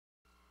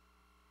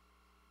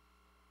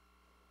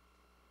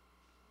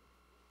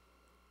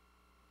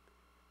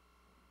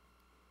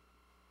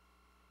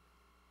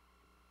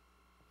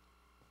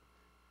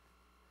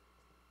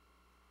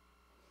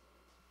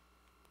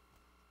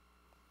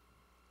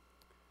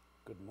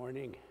Good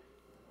morning.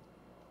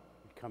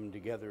 We come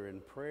together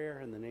in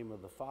prayer in the name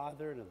of the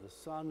Father, and of the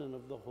Son, and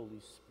of the Holy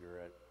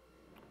Spirit.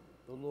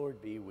 The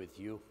Lord be with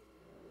you.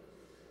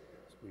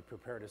 As we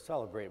prepare to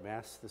celebrate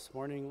Mass this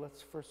morning,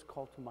 let's first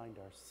call to mind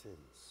our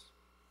sins.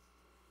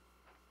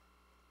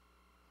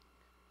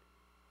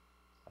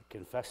 I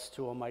confess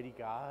to Almighty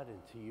God and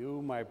to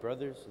you, my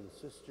brothers and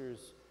sisters,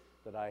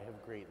 that I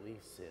have greatly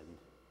sinned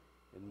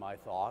in my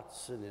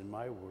thoughts and in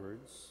my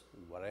words,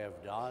 in what I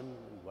have done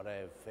and what I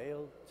have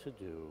failed to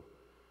do,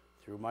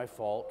 through my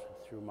fault,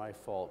 through my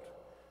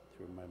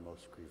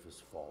most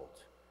grievous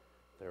fault.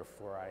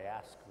 Therefore I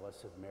ask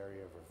Blessed Mary,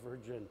 ever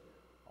Virgin,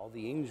 all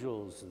the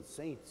angels and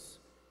saints,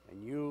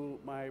 and you,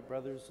 my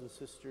brothers and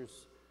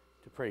sisters,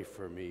 to pray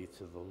for me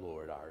to the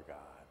Lord our God.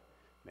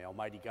 May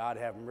Almighty God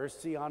have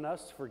mercy on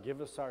us,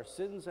 forgive us our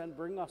sins, and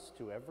bring us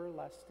to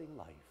everlasting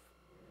life.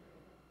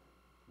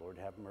 Lord,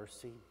 have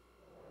mercy.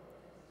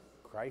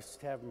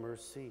 Christ, have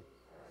mercy.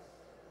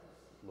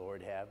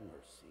 Lord, have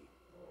mercy.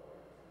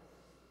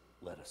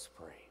 Let us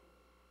pray.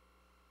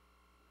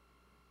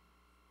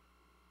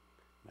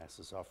 Mass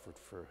is offered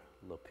for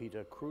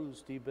Lapita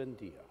Cruz de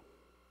Bendia.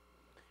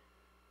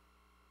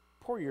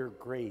 Pour your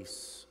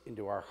grace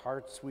into our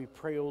hearts, we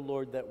pray, O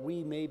Lord, that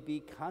we may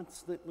be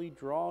constantly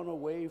drawn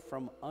away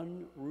from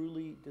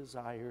unruly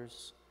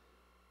desires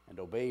and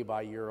obey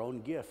by your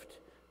own gift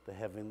the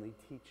heavenly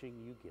teaching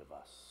you give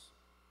us.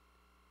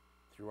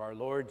 Through our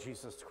Lord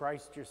Jesus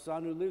Christ, your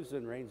Son, who lives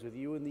and reigns with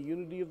you in the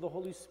unity of the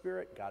Holy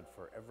Spirit, God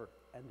forever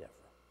and ever.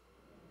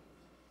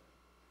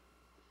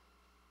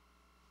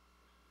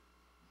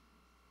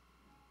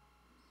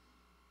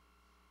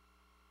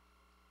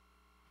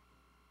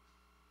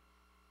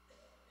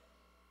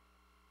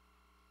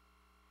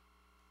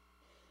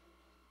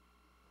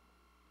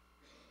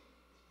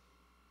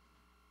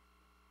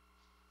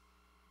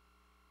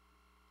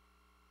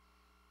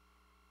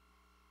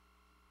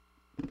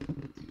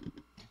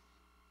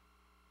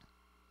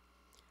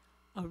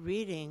 A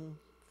reading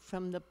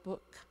from the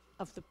book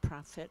of the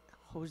prophet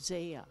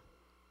Hosea.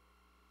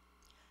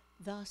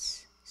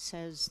 Thus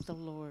says the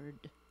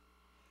Lord,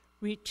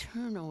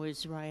 return, O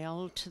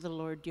Israel, to the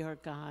Lord your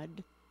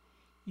God.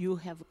 You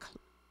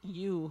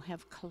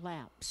have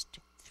collapsed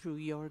through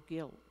your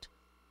guilt.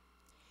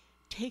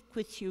 Take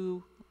with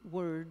you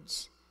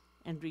words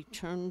and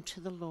return to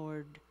the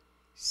Lord.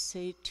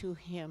 Say to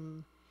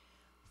him,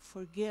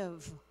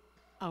 forgive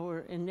our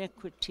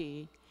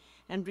iniquity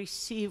and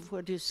receive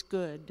what is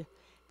good,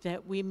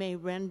 that we may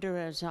render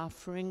as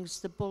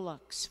offerings the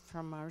bullocks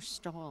from our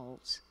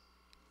stalls.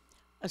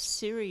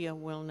 Assyria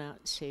will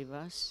not save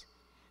us,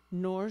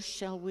 nor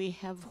shall we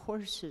have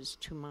horses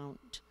to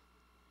mount.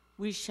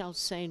 We shall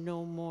say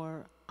no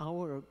more,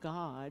 our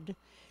God,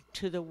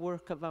 to the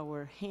work of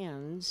our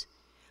hands,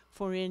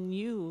 for in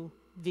you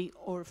the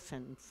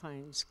orphan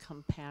finds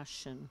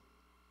compassion.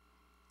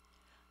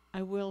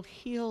 I will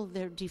heal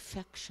their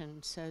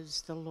defection,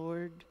 says the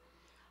Lord.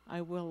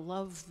 I will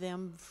love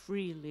them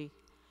freely,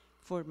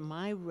 for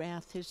my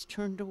wrath is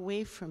turned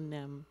away from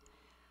them.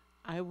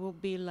 I will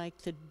be like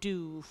the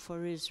dew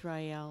for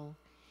Israel.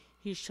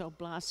 He shall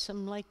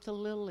blossom like the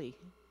lily.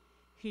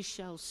 He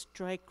shall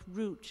strike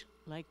root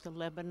like the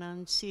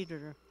Lebanon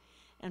cedar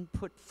and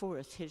put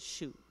forth his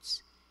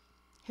shoots.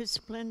 His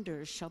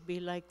splendor shall be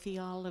like the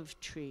olive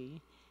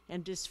tree,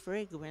 and his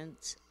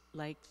fragrance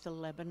like the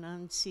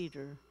Lebanon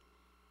cedar.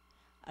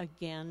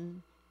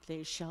 Again,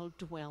 they shall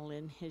dwell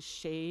in his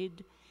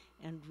shade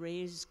and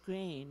raise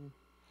grain.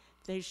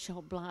 They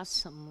shall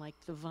blossom like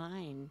the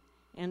vine,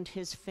 and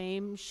his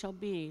fame shall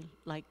be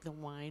like the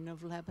wine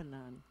of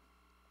Lebanon.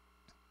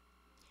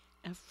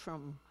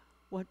 Ephraim,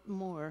 what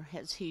more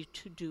has he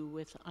to do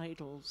with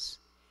idols?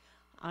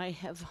 I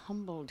have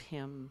humbled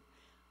him,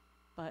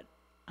 but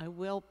I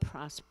will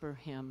prosper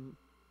him.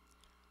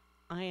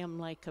 I am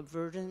like a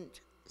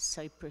verdant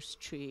cypress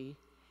tree.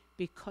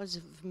 Because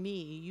of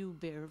me you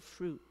bear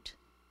fruit.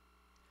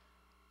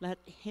 Let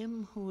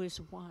him who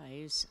is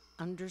wise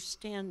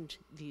understand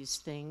these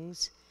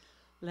things.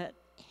 Let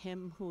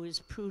him who is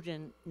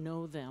prudent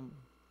know them.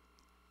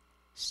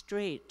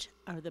 Straight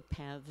are the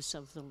paths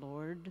of the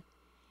Lord.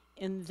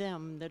 In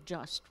them the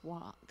just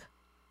walk,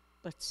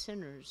 but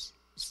sinners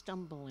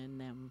stumble in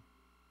them.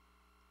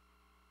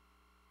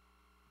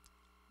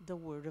 The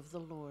word of the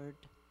Lord.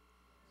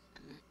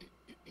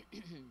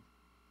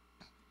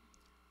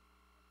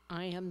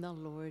 I am the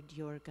Lord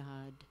your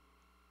God.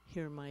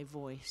 Hear my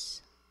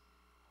voice.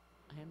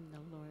 I am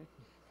the Lord,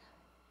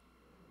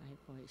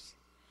 my voice.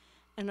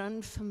 An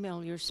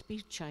unfamiliar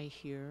speech I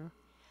hear.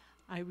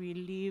 I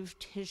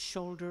relieved his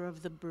shoulder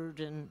of the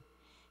burden.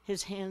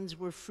 His hands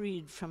were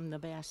freed from the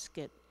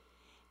basket.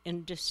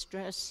 In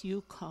distress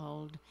you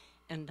called,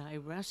 and I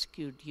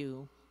rescued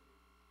you.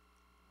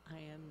 I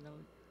am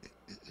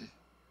the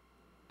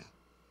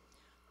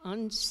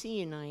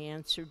Unseen I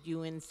answered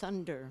you in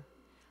thunder.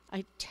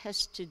 I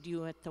tested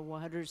you at the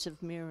waters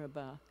of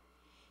Meribah.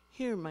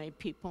 Hear, my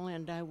people,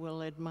 and I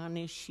will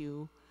admonish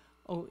you.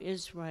 O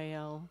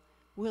Israel,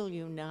 will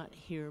you not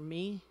hear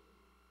me?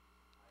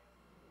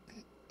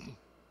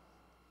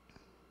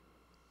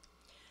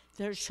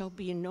 There shall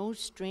be no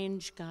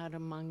strange God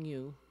among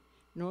you,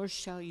 nor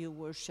shall you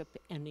worship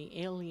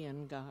any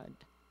alien god.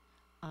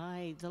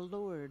 I, the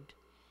Lord,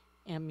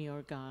 am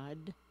your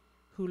God,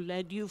 who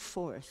led you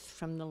forth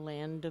from the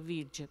land of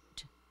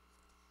Egypt.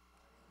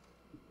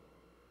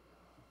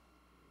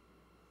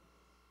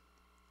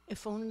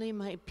 If only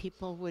my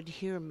people would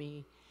hear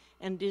me,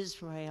 and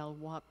Israel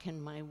walk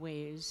in my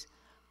ways,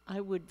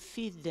 I would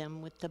feed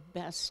them with the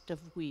best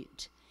of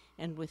wheat,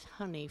 and with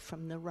honey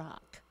from the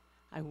rock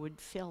I would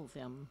fill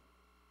them.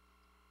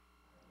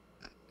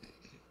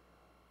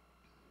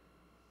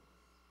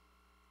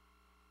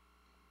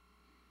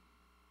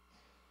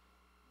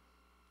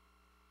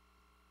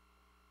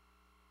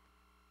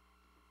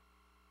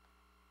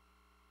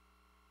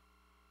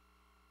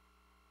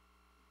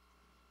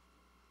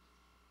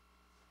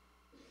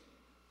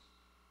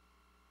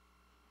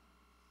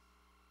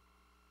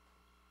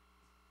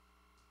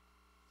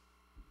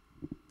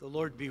 The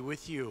Lord be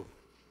with you.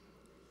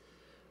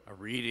 A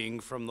reading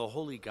from the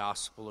Holy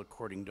Gospel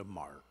according to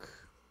Mark.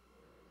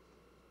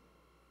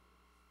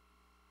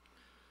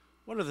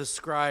 One of the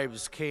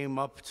scribes came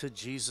up to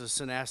Jesus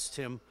and asked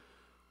him,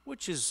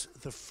 "Which is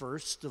the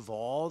first of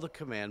all the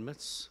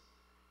commandments?"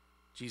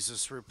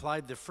 Jesus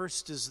replied, "The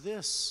first is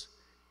this: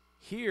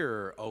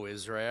 Hear, O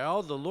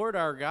Israel, the Lord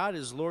our God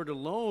is Lord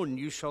alone.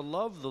 You shall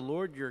love the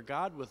Lord your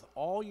God with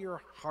all your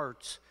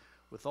heart,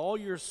 with all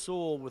your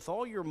soul, with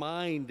all your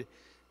mind,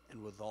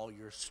 and with all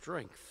your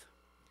strength.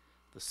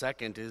 The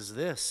second is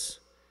this: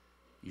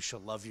 you shall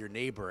love your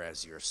neighbor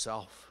as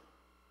yourself.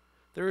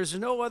 There is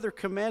no other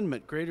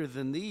commandment greater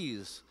than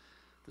these."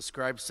 The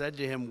scribe said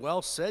to him,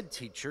 "Well said,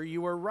 teacher.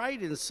 You are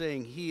right in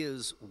saying he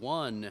is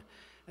one,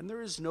 and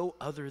there is no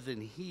other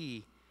than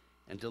he.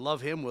 And to love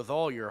him with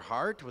all your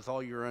heart, with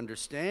all your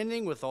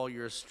understanding, with all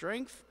your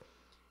strength,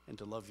 and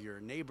to love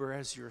your neighbor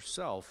as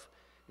yourself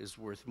is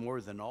worth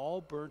more than all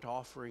burnt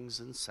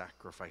offerings and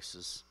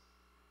sacrifices."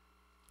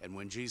 And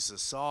when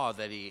Jesus saw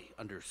that he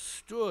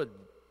understood,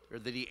 or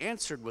that he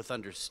answered with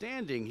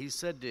understanding, he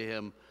said to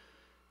him,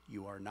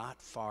 "You are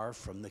not far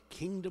from the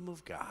kingdom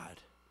of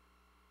God."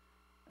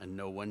 And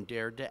no one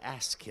dared to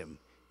ask him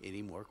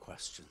any more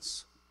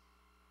questions.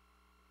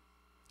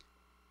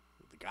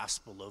 The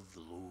Gospel of the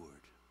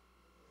Lord.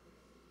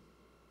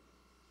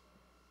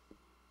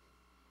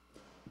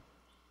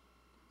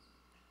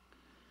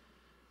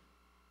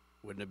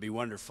 Wouldn't it be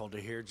wonderful to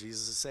hear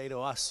Jesus say to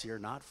us, "You're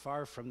not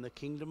far from the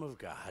kingdom of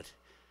God"?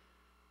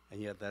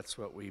 And yet that's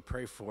what we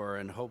pray for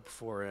and hope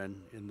for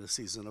in the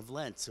season of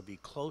Lent, to be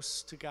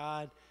close to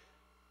God,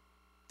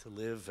 to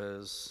live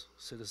as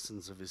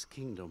citizens of his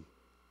kingdom.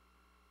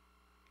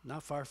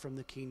 Not far from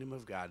the kingdom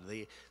of God.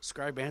 The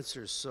scribe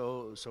answers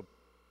so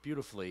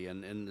beautifully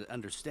and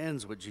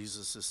understands what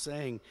Jesus is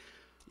saying.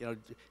 You know,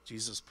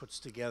 Jesus puts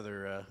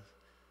together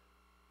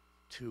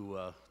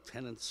two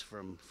tenets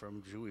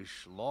from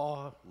Jewish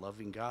law: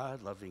 loving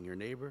God, loving your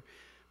neighbor.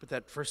 But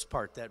that first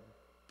part, that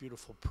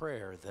beautiful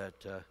prayer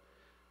that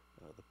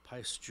the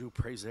pious Jew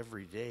prays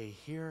every day,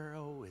 "Hear,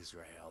 O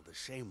Israel," the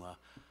Shema.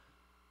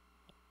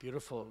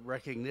 Beautiful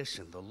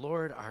recognition. The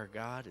Lord our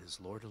God is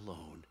Lord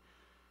alone.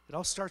 It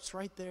all starts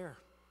right there,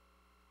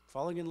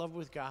 falling in love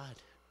with God.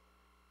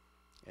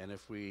 And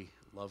if we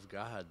love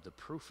God, the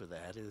proof of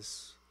that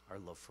is our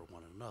love for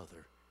one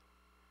another.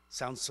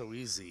 Sounds so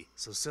easy,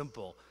 so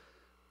simple,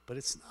 but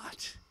it's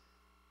not.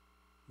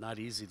 Not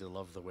easy to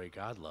love the way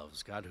God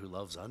loves. God who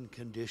loves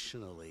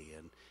unconditionally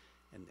and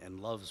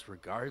loves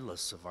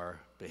regardless of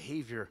our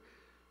behavior.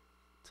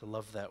 To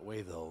love that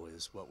way, though,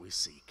 is what we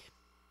seek.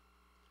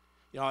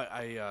 You know,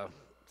 I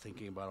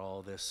thinking about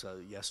all this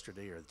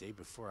yesterday or the day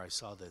before, I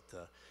saw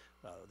that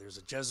there's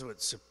a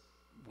Jesuit,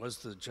 was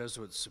the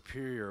Jesuit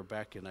superior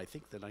back in, I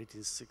think, the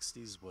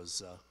 1960s,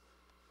 was a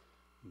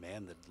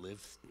man that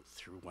lived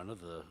through one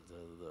of the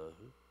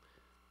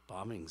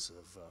bombings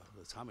of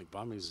the atomic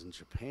bombings in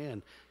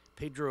Japan.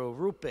 Pedro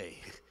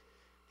Rupe.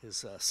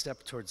 His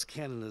step towards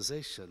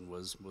canonization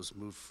was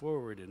moved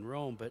forward in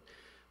Rome,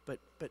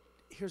 but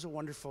here's a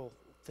wonderful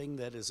thing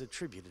that is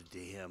attributed to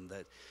him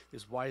that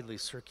is widely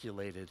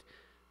circulated.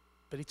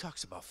 But he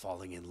talks about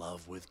falling in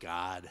love with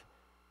God,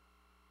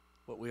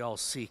 what we all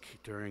seek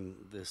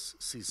during this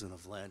season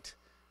of Lent,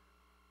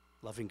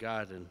 loving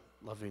God and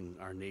loving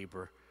our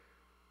neighbor.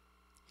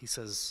 He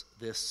says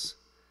this: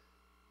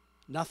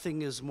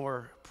 "Nothing is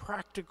more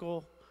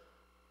practical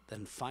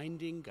than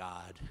finding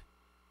God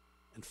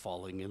and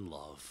falling in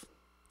love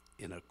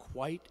in a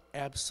quite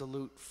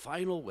absolute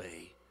final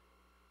way.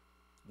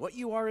 What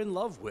you are in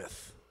love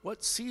with,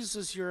 what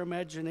seizes your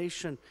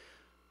imagination,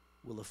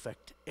 will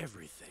affect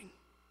everything.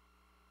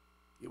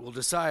 It will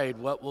decide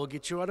what will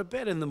get you out of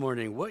bed in the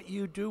morning, what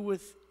you do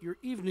with your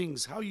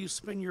evenings, how you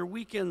spend your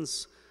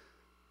weekends,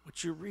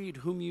 what you read,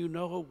 whom you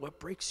know, what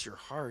breaks your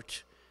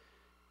heart,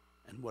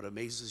 and what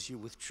amazes you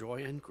with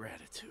joy and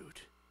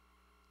gratitude.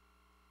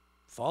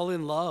 Fall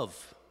in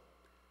love,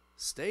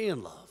 stay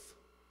in love,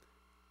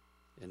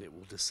 and it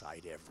will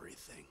decide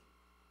everything."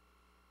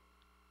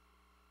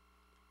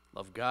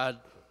 Love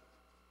God,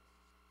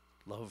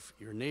 love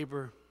your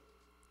neighbor.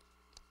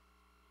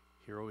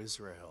 Hear, O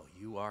Israel,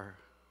 you are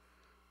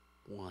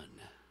one,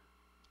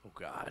 O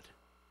God,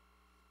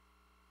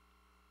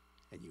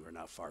 and you are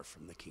not far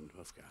from the kingdom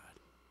of God.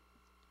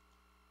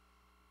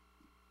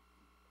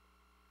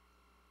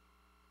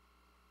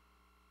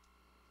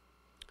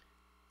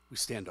 We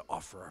stand to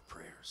offer our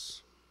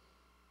prayers.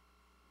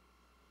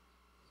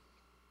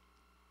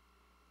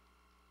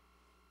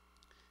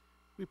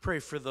 We pray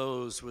for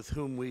those with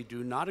whom we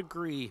do not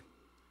agree.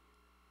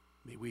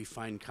 May we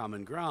find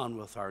common ground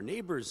with our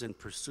neighbors in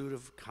pursuit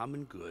of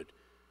common good.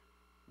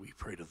 We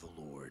pray to the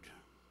Lord.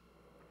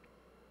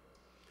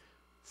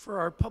 For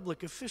our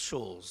public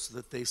officials,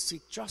 that they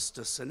seek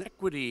justice and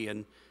equity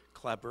and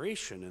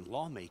collaboration in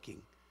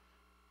lawmaking,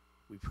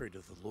 we pray to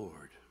the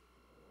Lord.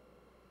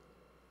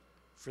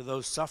 For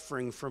those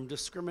suffering from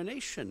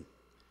discrimination,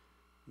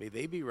 may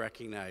they be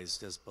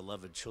recognized as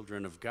beloved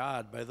children of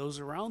God by those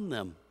around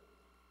them.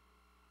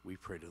 We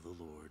pray to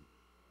the Lord.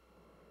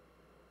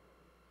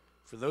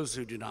 For those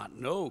who do not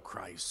know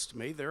Christ,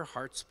 may their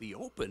hearts be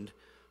opened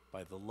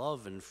by the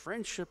love and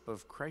friendship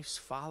of Christ's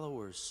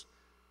followers.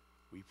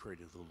 We pray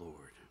to the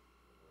Lord.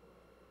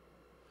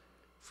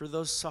 For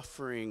those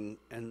suffering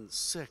and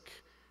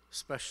sick,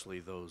 especially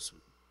those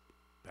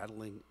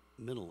battling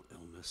mental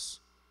illness,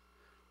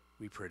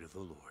 we pray to the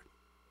Lord.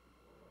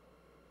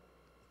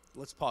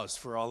 Let's pause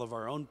for all of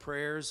our own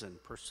prayers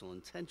and personal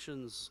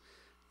intentions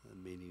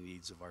and many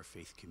needs of our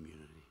faith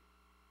community.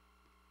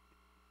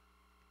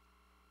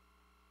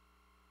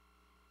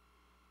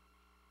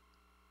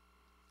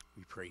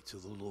 We pray to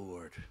the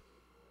Lord.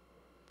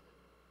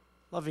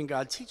 Loving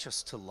God, teach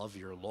us to love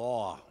your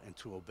law and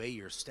to obey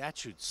your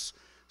statutes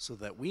so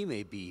that we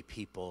may be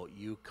people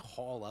you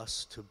call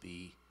us to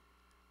be.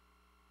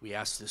 We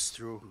ask this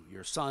through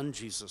your Son,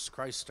 Jesus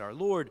Christ our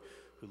Lord,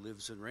 who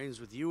lives and reigns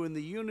with you in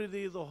the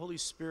unity of the Holy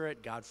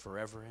Spirit, God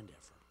forever and ever.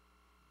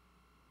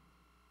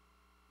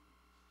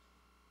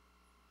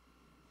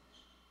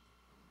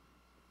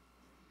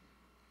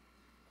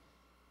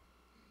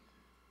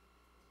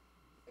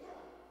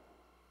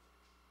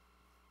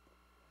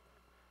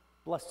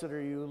 Blessed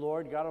are you,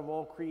 Lord, God of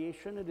all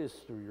creation. It is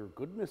through your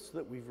goodness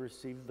that we've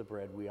received the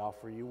bread we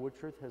offer you, which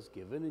earth has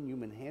given and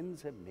human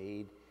hands have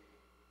made.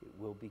 It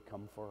will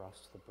become for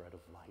us the bread of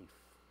life.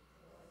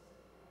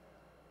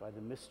 By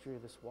the mystery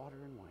of this water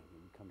and wine,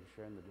 we come to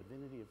share in the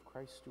divinity of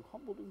Christ, who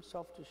humbled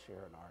himself to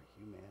share in our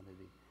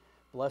humanity.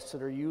 Blessed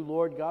are you,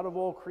 Lord, God of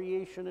all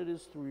creation. It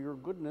is through your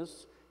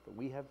goodness that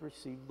we have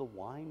received the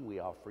wine we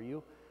offer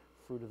you,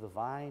 fruit of the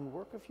vine,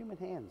 work of human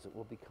hands. It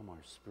will become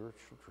our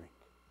spiritual drink.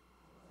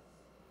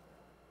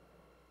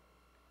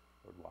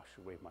 Lord, wash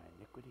away my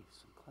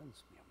iniquities and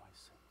cleanse me of my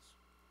sins.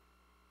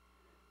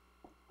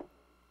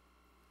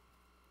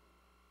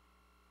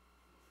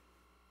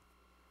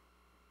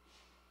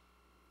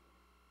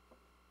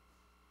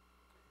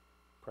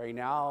 Pray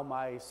now,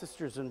 my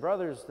sisters and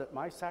brothers, that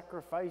my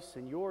sacrifice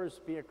and yours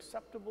be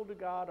acceptable to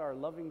God, our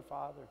loving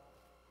Father.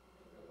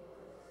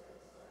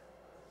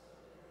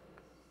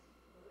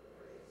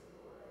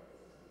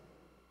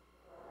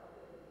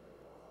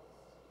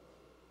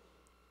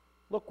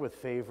 Look with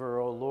favor,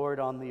 O Lord,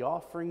 on the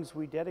offerings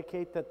we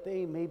dedicate, that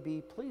they may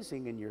be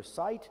pleasing in your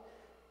sight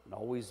and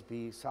always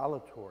be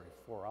salutary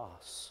for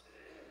us,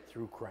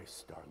 through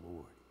Christ our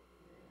Lord.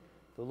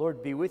 The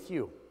Lord be with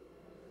you.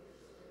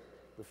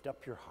 Lift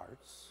up your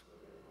hearts.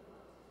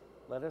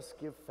 Let us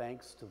give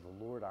thanks to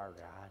the Lord our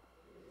God.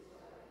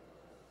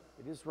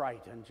 It is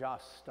right and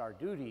just, our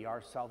duty,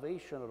 our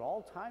salvation at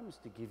all times,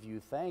 to give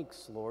you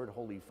thanks, Lord,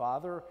 Holy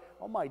Father,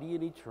 Almighty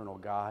and eternal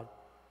God.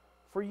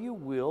 For you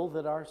will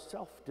that our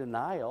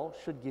self-denial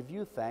should give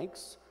you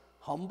thanks,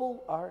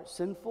 humble our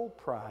sinful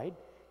pride,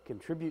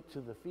 contribute to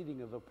the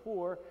feeding of the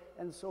poor,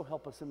 and so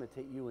help us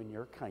imitate you in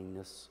your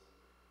kindness.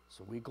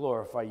 So we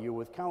glorify you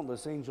with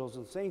countless angels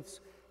and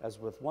saints, as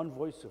with one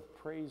voice of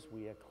praise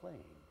we acclaim.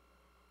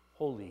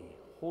 Holy,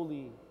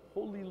 holy,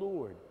 holy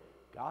Lord,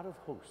 God of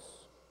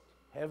hosts,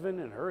 heaven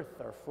and earth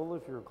are full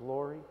of your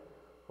glory.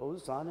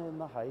 Hosanna in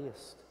the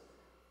highest.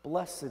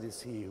 Blessed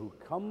is he who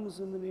comes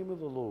in the name of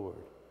the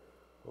Lord.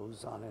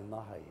 Hosanna in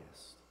the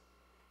highest.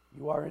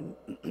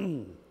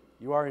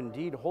 You are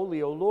indeed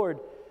holy, O Lord,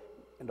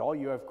 and all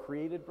you have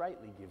created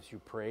rightly gives you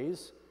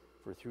praise.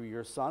 For through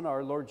your Son,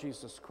 our Lord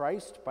Jesus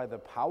Christ, by the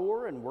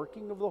power and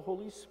working of the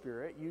Holy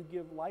Spirit, you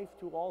give life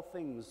to all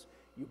things.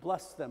 You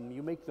bless them,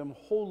 you make them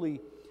holy,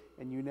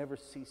 and you never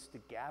cease to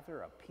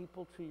gather a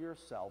people to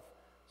yourself,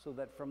 so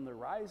that from the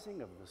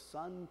rising of the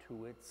sun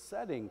to its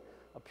setting,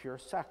 a pure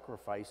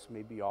sacrifice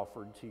may be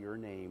offered to your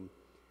name.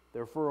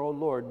 Therefore, O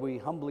Lord, we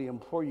humbly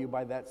implore you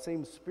by that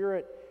same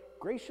Spirit,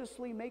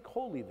 graciously make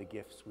holy the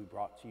gifts we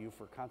brought to you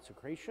for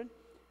consecration,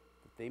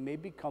 that they may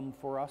become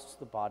for us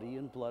the body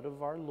and blood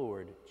of our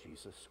Lord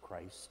Jesus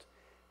Christ,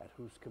 at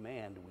whose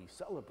command we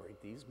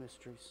celebrate these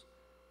mysteries.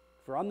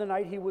 For on the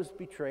night he was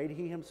betrayed,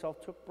 he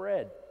himself took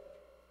bread.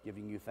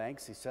 Giving you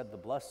thanks, he said the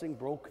blessing,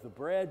 broke the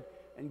bread,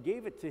 and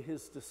gave it to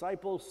his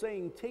disciples,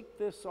 saying, "Take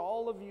this,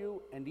 all of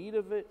you, and eat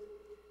of it,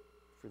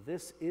 for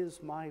this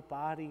is my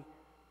body,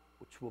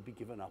 which will be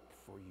given up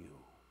for you."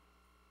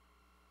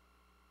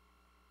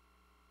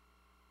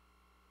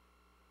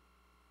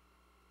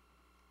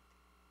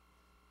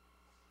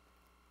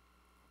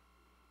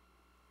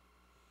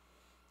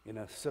 In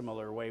a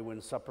similar way,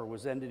 when supper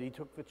was ended, he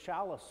took the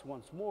chalice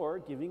once more,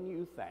 giving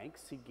you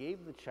thanks. He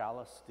gave the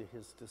chalice to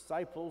his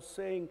disciples,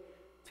 saying,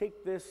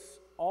 "Take this,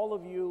 all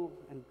of you,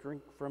 and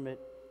drink from it,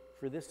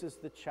 for this is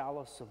the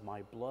chalice of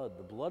my blood,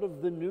 the blood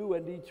of the new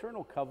and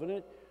eternal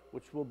covenant,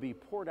 which will be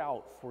poured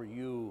out for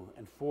you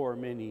and for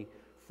many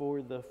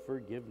for the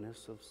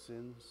forgiveness of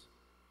sins.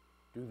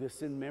 Do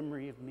this in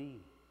memory of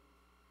me."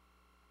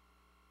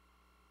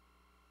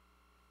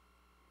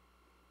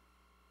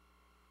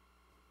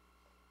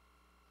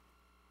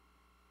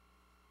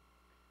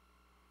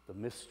 The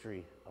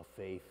mystery of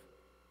faith.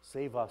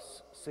 Save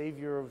us,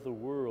 Savior of the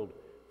world,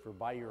 for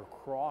by your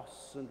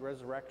cross and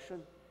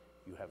resurrection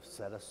you have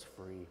set us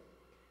free.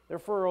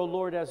 Therefore, O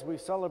Lord, as we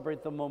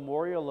celebrate the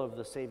memorial of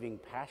the saving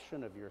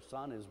passion of your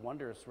Son, his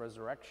wondrous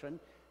resurrection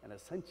and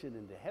ascension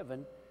into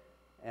heaven,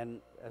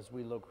 and as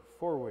we look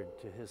forward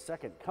to his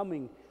second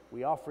coming,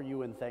 we offer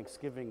you in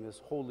thanksgiving this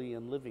holy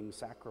and living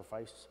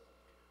sacrifice.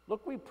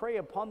 Look, we pray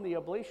upon the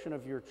oblation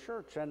of your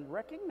church, and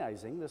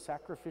recognizing the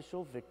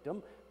sacrificial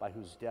victim by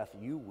whose death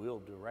you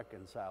willed to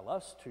reconcile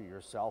us to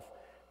yourself,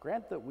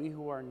 grant that we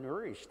who are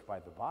nourished by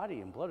the body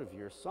and blood of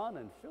your Son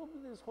and filled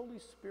with his Holy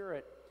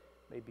Spirit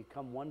may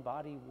become one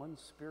body, one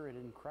spirit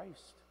in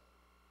Christ.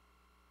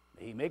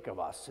 May he make of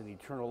us an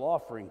eternal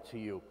offering to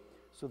you,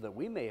 so that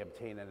we may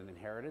obtain an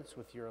inheritance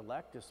with your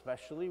elect,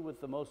 especially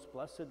with the most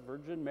blessed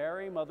Virgin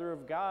Mary, Mother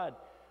of God,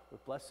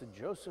 with blessed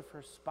Joseph,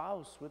 her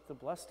spouse, with the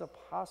blessed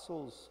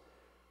apostles,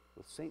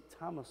 with St.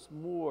 Thomas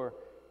More,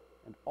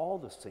 and all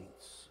the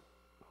saints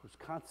whose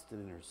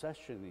constant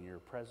intercession in your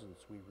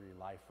presence we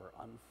rely for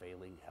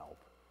unfailing help.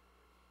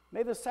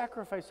 May the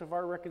sacrifice of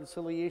our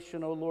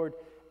reconciliation, O Lord,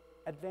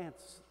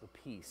 advance the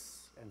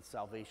peace and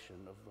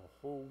salvation of the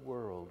whole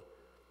world.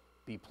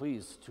 Be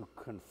pleased to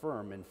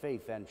confirm in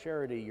faith and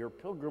charity your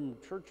pilgrim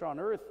church on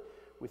earth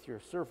with your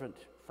servant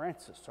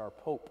Francis, our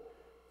Pope,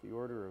 the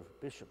order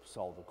of bishops,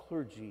 all the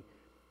clergy,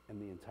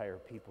 and the entire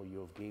people you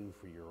have gained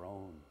for your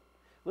own.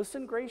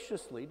 Listen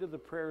graciously to the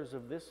prayers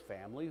of this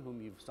family whom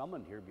you've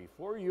summoned here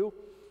before you.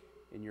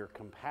 In your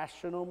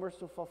compassion, O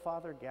merciful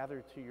Father,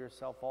 gather to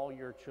yourself all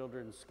your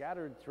children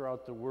scattered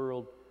throughout the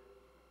world.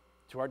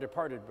 To our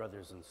departed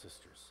brothers and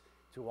sisters,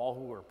 to all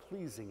who are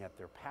pleasing at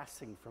their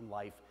passing from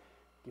life,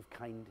 give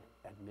kind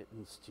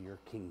admittance to your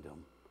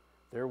kingdom.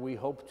 There we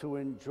hope to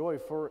enjoy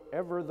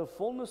forever the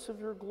fullness of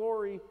your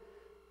glory,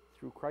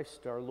 through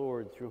Christ our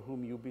Lord, through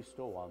whom you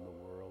bestow on the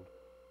world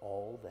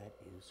all that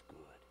is good.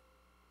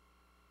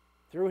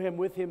 Through him,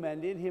 with him,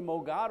 and in him,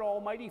 O God,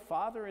 Almighty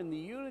Father, in the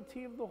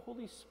unity of the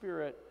Holy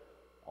Spirit,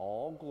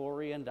 all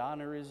glory and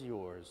honor is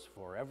yours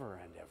forever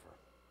and ever.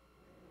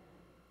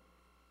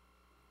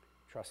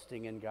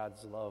 Trusting in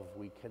God's love,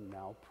 we can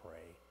now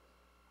pray.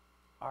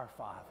 Our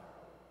Father,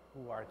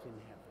 who art in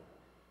heaven,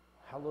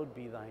 hallowed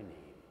be thy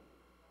name.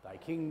 Thy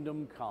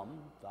kingdom come,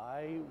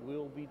 thy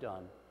will be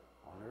done,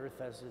 on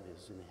earth as it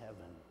is in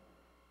heaven.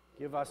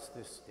 Give us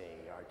this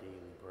day our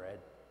daily bread,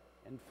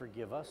 and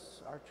forgive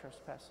us our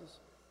trespasses,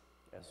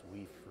 as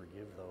we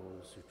forgive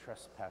those who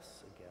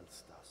trespass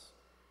against us.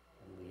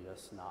 And lead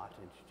us not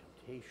into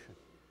temptation.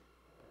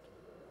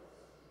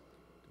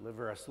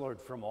 Deliver us, Lord,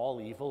 from all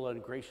evil,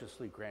 and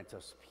graciously grant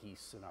us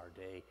peace in our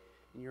day.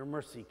 In your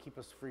mercy, keep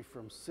us free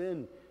from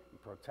sin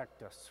and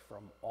protect us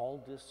from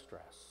all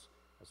distress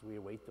as we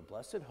await the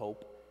blessed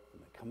hope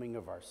and the coming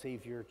of our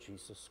Savior,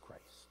 Jesus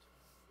Christ.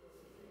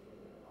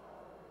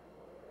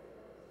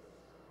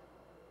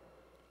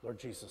 Lord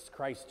Jesus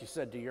Christ, you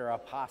said to your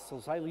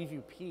apostles, "I leave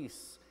you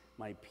peace,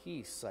 my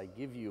peace I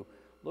give you.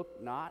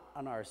 Look not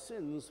on our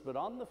sins, but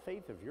on the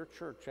faith of your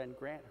church, and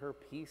grant her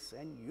peace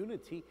and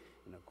unity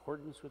in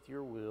accordance with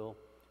your will,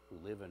 who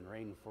live and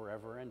reign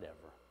forever and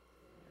ever."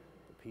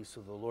 The peace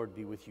of the Lord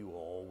be with you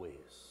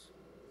always.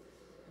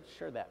 And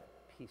share that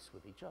peace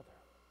with each other.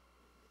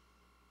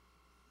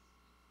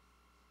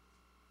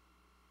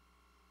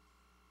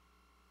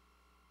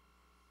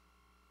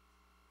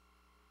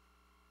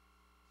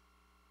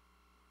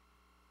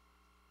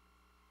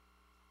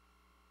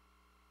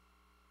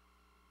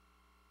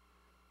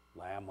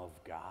 Lamb of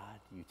God,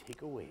 you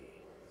take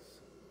away.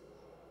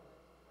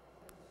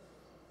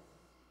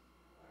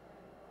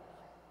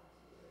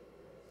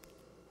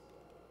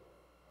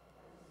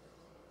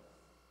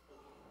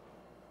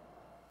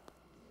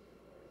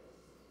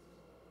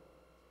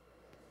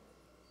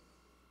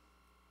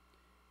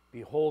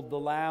 Behold the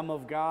Lamb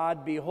of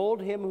God,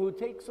 behold him who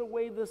takes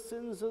away the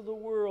sins of the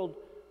world.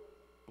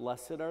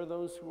 Blessed are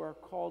those who are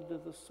called to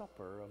the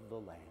supper of the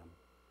Lamb.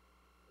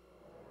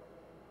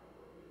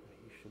 That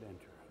you should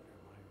enter under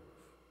my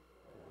roof.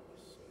 Be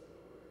my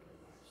Savior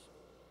and my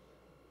soul.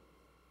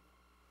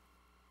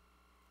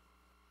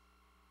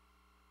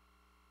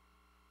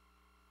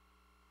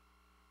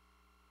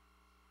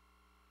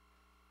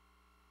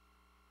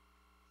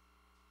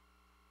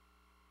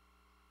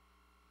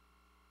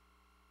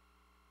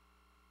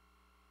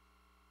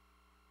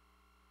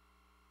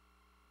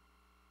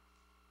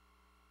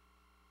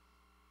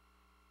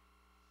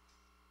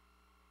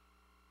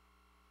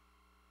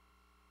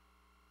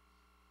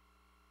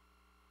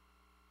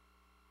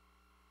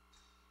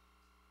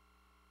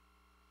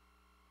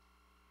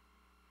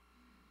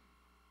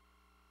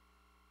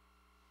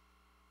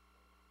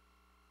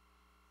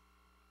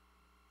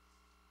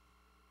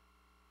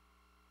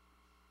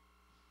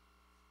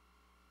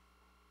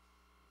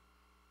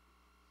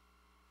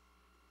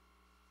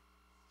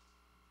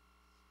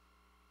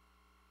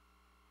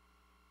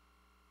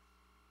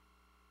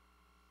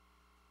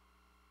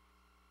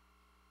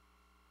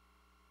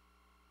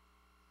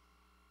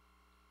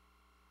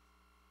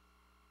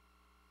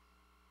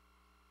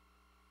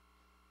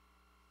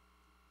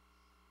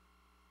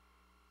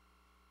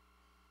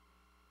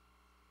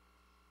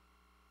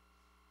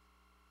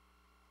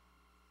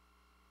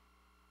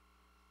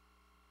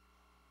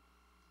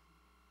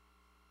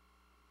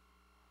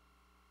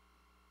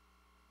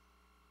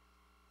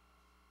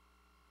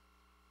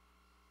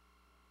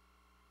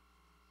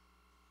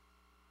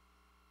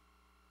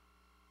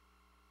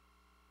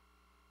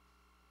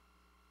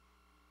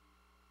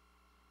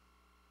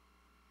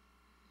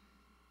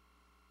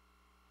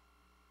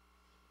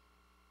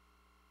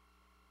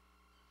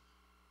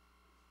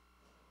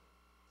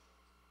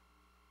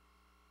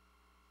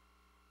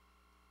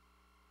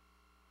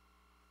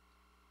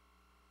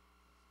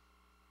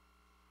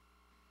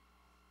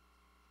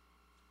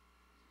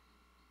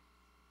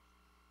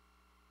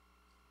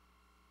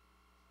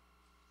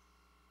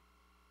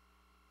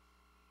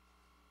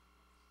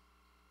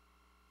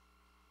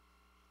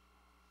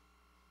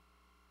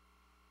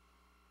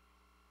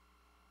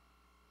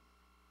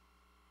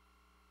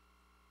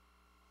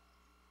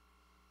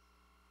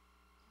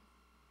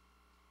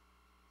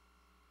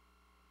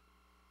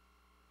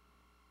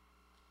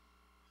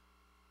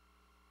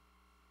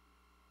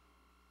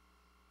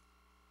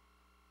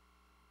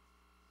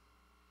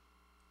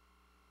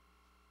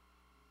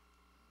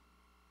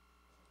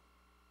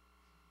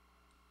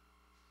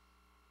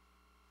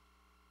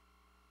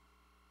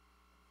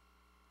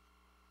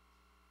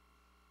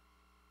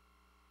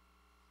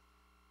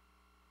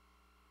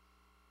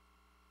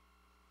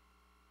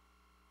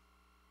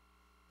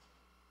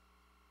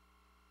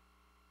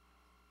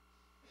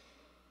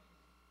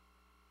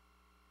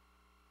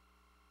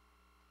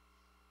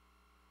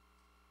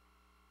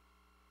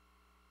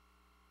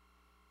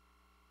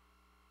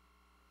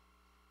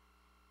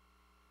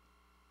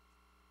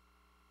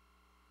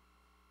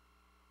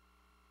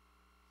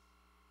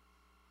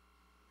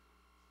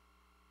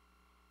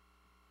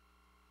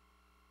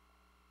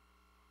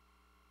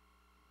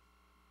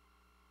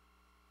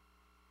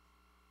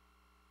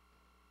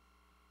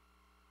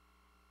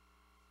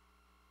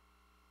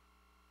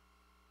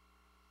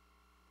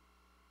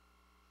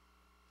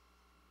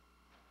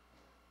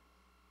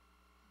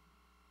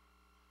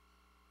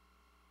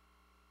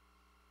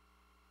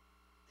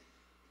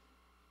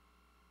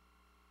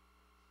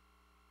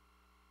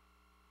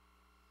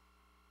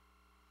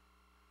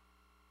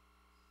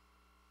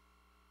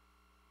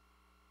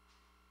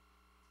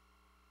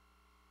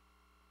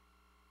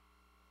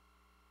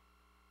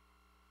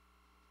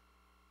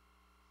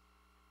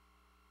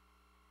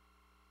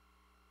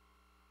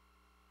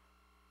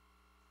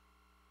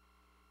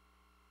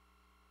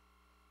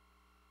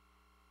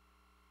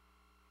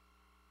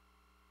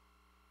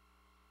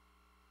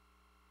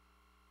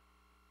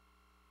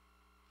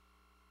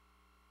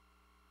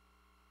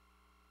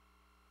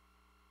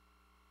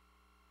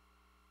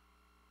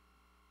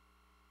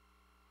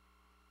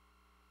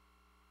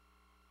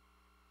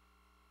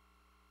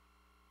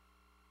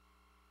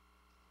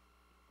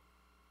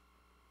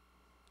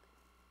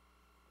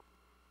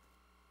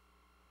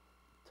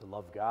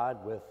 love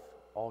God with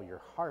all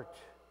your heart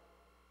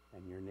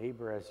and your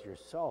neighbor as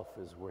yourself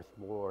is worth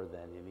more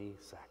than any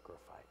sacrifice.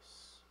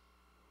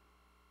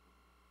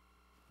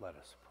 Let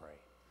us pray.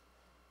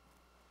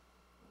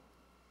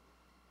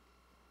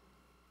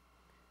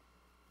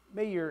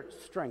 May your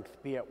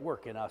strength be at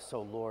work in us,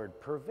 O Lord,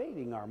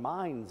 pervading our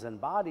minds and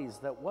bodies,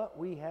 that what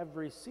we have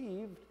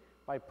received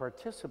by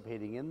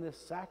participating in this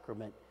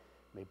sacrament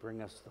may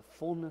bring us the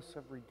fullness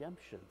of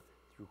redemption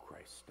through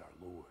Christ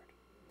our Lord.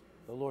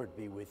 The Lord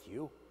be with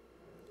you.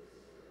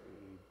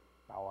 We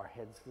bow our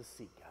heads to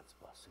seek God's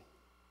blessing.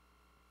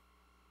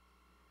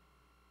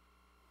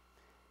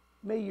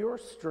 May your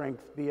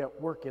strength be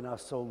at work in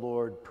us, O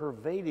Lord,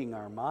 pervading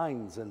our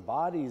minds and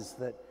bodies,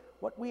 that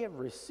what we have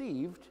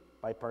received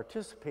by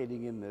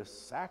participating in this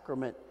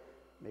sacrament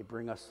may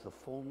bring us the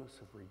fullness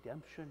of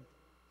redemption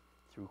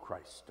through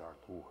Christ our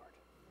Lord.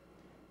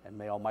 And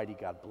may Almighty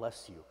God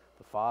bless you,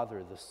 the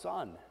Father, the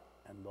Son,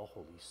 and the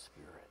Holy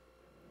Spirit.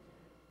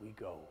 We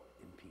go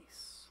in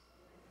peace.